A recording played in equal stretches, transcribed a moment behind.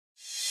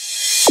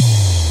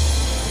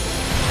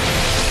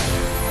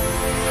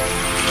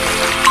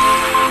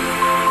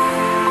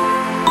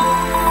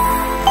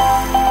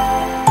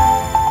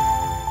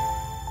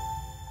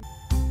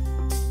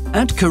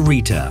At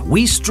Kurita,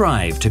 we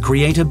strive to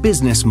create a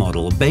business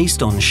model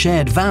based on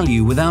shared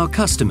value with our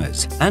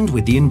customers and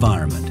with the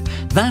environment.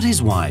 That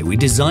is why we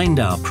designed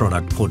our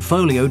product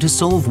portfolio to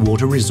solve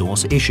water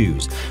resource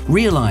issues,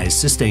 realize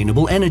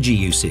sustainable energy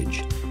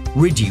usage,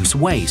 reduce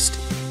waste,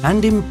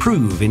 and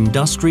improve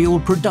industrial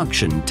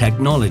production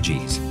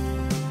technologies.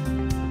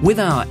 With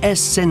our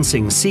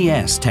S.sensing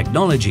CS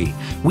technology,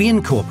 we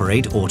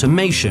incorporate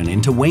automation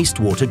into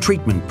wastewater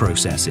treatment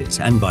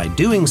processes, and by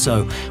doing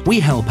so, we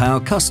help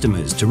our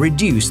customers to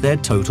reduce their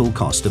total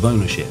cost of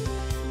ownership.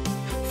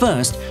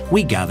 First,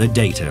 we gather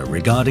data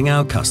regarding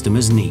our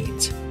customers'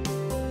 needs.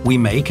 We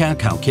make our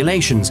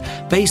calculations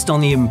based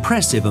on the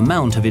impressive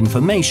amount of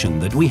information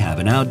that we have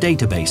in our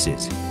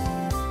databases.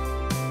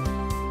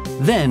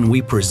 Then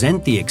we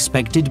present the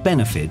expected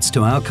benefits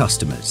to our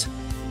customers.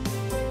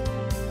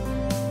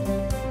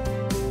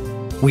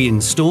 We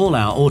install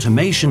our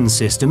automation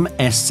system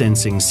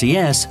S.sensing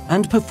CS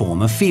and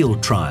perform a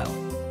field trial.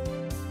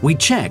 We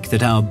check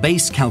that our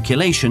base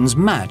calculations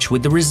match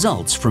with the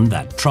results from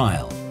that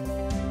trial.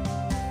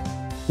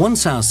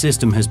 Once our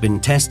system has been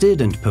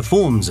tested and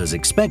performs as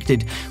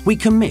expected, we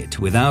commit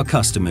with our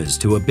customers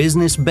to a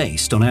business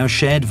based on our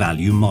shared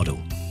value model.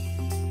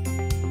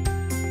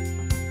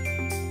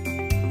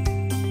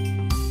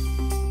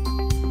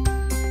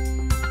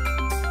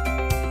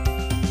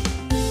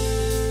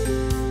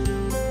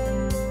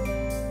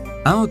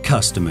 Our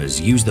customers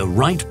use the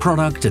right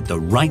product at the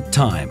right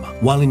time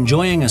while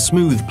enjoying a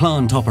smooth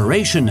plant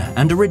operation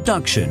and a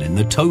reduction in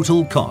the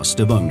total cost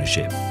of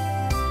ownership.